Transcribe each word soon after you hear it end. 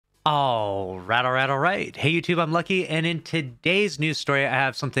All right. Hey, YouTube, I'm Lucky, and in today's news story, I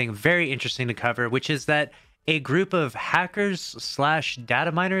have something very interesting to cover, which is that a group of hackers slash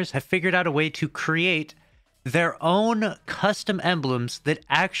data miners have figured out a way to create their own custom emblems that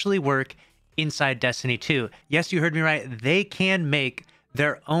actually work inside Destiny 2. Yes, you heard me right. They can make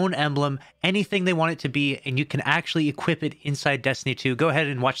their own emblem, anything they want it to be, and you can actually equip it inside Destiny 2. Go ahead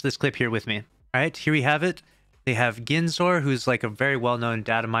and watch this clip here with me. All right, here we have it. They have Ginzor, who's like a very well-known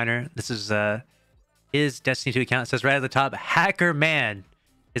data miner. This is his Destiny 2 account. It says right at the top, Hacker Man,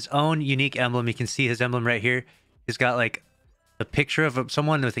 his own unique emblem. You can see his emblem right here. He's got like the picture of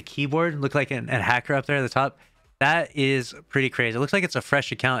someone with a keyboard, look like a hacker up there at the top. That is pretty crazy. It looks like it's a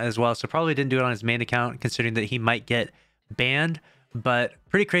fresh account as well, so probably didn't do it on his main account, considering that he might get banned. But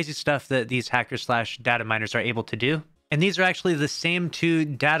pretty crazy stuff that these hackers slash data miners are able to do. And these are actually the same two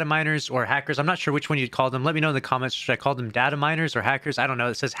data miners or hackers. I'm not sure which one you'd call them. Let me know in the comments. Should I call them data miners or hackers? I don't know.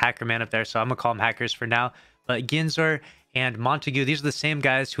 It says Hacker Man up there, so I'm going to call them hackers for now. But Ginzor and Montague, these are the same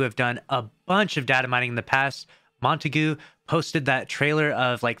guys who have done a bunch of data mining in the past. Montague posted that trailer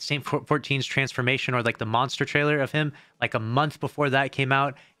of like Saint 14's transformation, or like the monster trailer of him, like a month before that came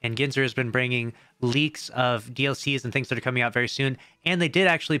out. And Ginzor has been bringing leaks of DLCs and things that are coming out very soon. And they did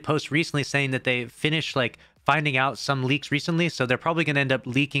actually post recently saying that they finished like finding out some leaks recently, so they're probably going to end up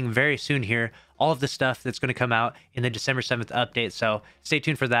leaking very soon here all of the stuff that's going to come out in the December 7th update. So stay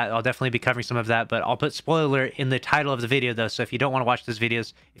tuned for that. I'll definitely be covering some of that, but I'll put spoiler in the title of the video though, so if you don't want to watch those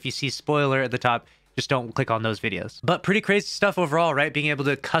videos, if you see spoiler at the top, just don't click on those videos. But pretty crazy stuff overall, right? Being able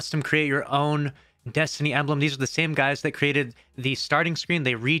to custom create your own Destiny emblem. These are the same guys that created the starting screen.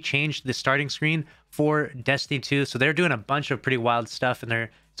 They rechanged the starting screen for Destiny 2, so they're doing a bunch of pretty wild stuff, and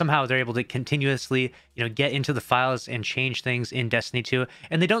they're able to continuously, get into the files and change things in Destiny 2.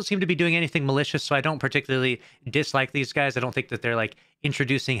 And they don't seem to be doing anything malicious, so I don't particularly dislike these guys. I don't think that they're like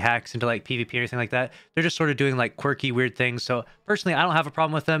introducing hacks into like PvP or anything like that. They're just sort of doing like quirky, weird things. So personally, I don't have a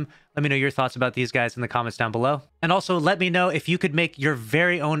problem with them. Let me know your thoughts about these guys in the comments down below. And also let me know if you could make your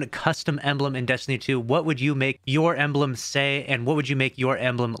very own custom emblem in Destiny 2. What would you make your emblem say, and what would you make your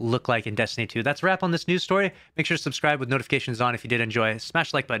emblem look like in Destiny 2? That's a wrap on this news story. Make sure to subscribe with notifications on if you did enjoy.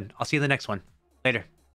 Smash the like button. I'll see you in the next one. Later.